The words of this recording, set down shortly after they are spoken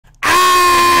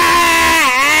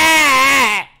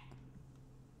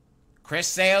Chris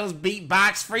Sales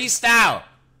beatbox freestyle.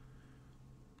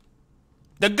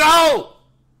 The GOAT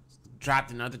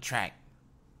dropped another track.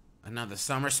 Another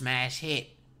summer smash hit.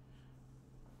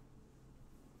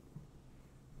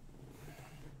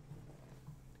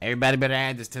 Everybody better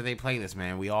add this to their playlist,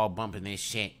 man. We all bumping this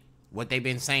shit. What they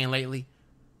been saying lately?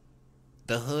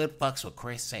 The hood fucks with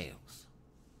Chris Sales.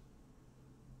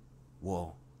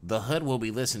 Well, the hood will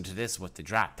be listening to this with the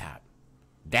drop top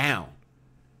down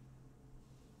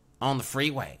on the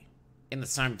freeway in the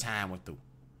summertime with the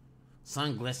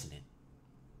sun glistening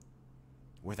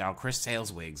with our Chris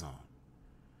Sales wigs on.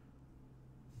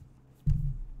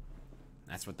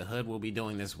 That's what the hood will be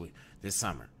doing this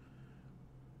summer.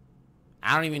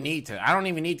 I don't even need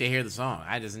to hear the song.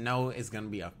 I just know it's gonna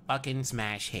be a fucking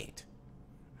smash hit.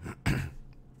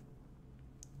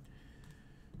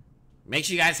 Make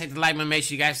sure you guys hit the like button. Make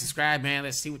sure you guys subscribe, man.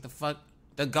 Let's see what the fuck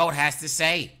the GOAT has to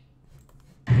say.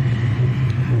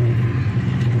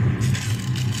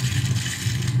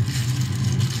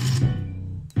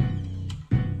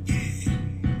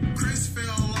 Chris fell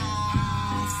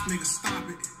off. Nigga, stop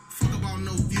it. Fuck about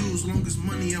no views, long as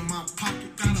money in my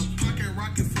pocket. Got a pocket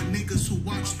rocket for niggas who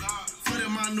watch it. Flooded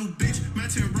my new bitch,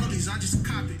 matching rollies, I just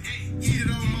cop it. Eat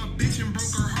it on my bitch and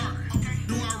broke her heart.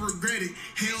 Do I regret it?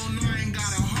 Hell no, I ain't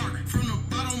got a heart. From the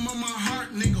bottom of my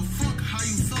heart, nigga, fuck how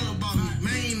you feel about me.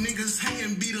 Main niggas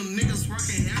hating, be them niggas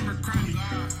rocking Abercrombie.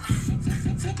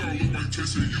 Fuck all look like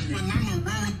chasing you when I'm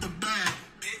around with the bag.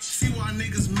 See why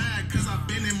niggas mad, cause I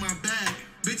been in my bag.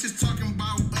 Bitches talking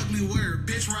about ugly wear,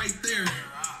 bitch right there.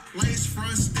 Lace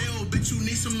front still, bitch, you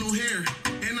need some new hair.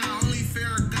 And I only fear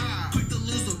God. Quick to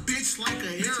lose a bitch like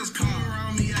a hair. Bitches come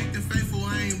around me acting faithful,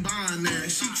 I ain't buying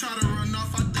that. She try to run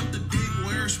off, I dump the dick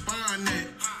where her spine at.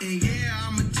 And yeah,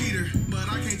 I'm a cheater, but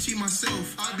I can't cheat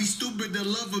myself. I be stupid to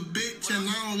love a bitch, and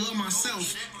I don't love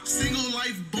myself. Single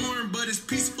life born, but it's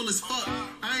peaceful as fuck.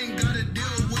 I ain't gotta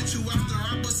deal with you after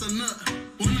I bust a nut.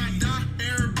 When I die,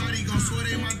 everybody gon' swear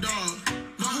they my dog.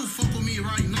 But who fuck with me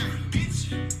right now?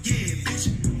 Yeah, bitch,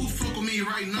 who fuck with me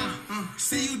right now?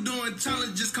 See you doing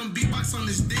challenges, come beatbox on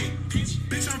this dick.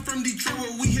 Bitch, I'm from Detroit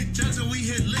where we hit judge and we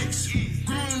hit licks.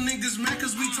 Grown niggas mad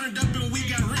cause we turned up and we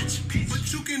got rich.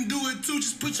 But you can do it too,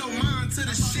 just put your mind to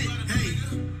the shit. Hey,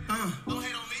 don't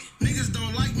hate on me. Niggas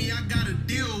don't like me, I gotta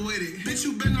deal with it. Bitch,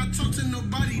 you better not talk to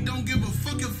nobody, don't give a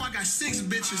fuck if I got 6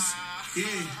 bitches.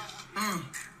 Yeah,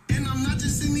 and I'm not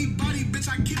just anybody, bitch,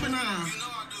 I keep an eye.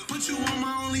 Put you on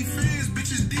my OnlyFans,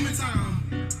 bitch, it's demon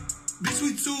time. Bitch,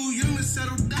 we too young to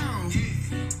settle down.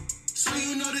 So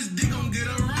you know this dick gon' get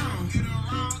around.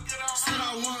 Said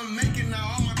I wasn't making,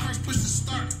 now all my cars push to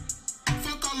start.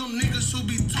 Fuck all them niggas who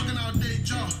be talking out their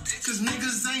jaw. Cause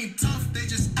niggas ain't tough, they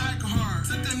just act hard.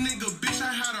 Took a nigga, bitch,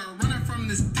 I had her running from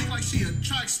this dick like she a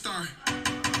track star.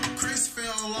 Chris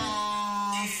fell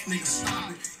off, nigga,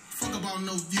 stop it. Fuck about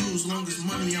no views, long as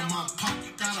money in my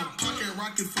pocket. Got a pocket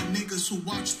rocket for niggas who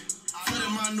watch it. Flooded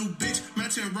my new bitch,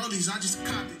 matching rollies, I just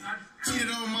cop it. Cheated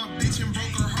on my bitch and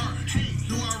broke her heart.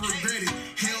 Do I regret it?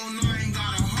 Hell no, I ain't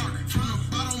got a heart. From the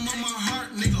bottom of my heart,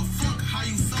 nigga, fuck how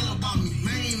you feel about me.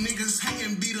 Main niggas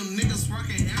hating, be them niggas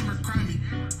rocking Abercrombie.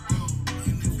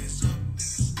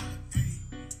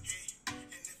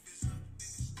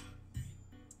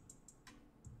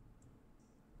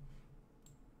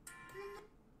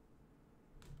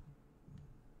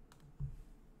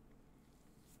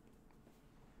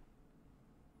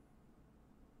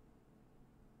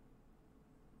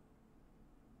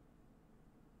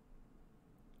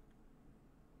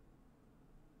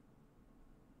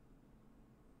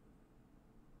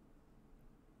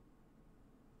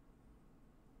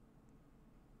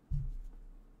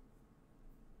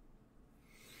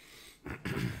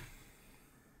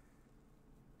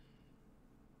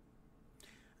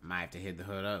 Might have to hit the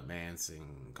hood up, man,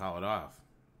 and call it off.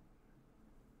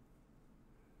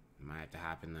 Might have to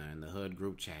hop in the hood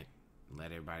group chat and let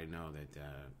everybody know that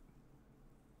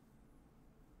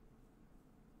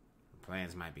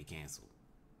plans might be canceled.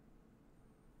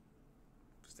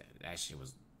 That shit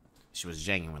was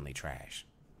genuinely trash.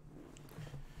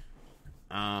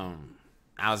 I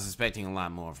was expecting a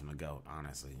lot more from the GOAT,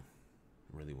 honestly.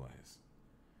 Really was.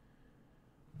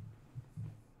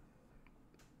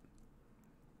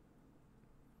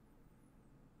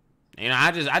 You know,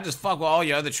 I just fuck with all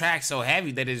your other tracks so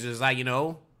heavy that it's just like, you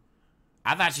know,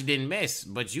 I thought you didn't miss,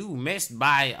 but you missed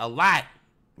by a lot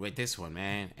with this one,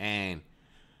 man. And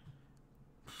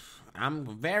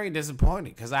I'm very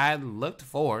disappointed because I looked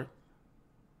forward.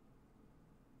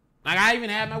 Like, I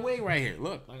even had my wig right here.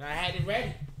 Look, like I had it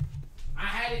ready. I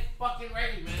had it fucking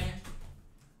ready, man.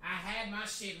 I had my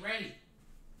shit ready.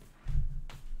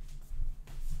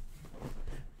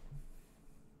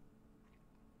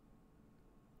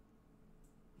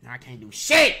 I can't do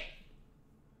shit.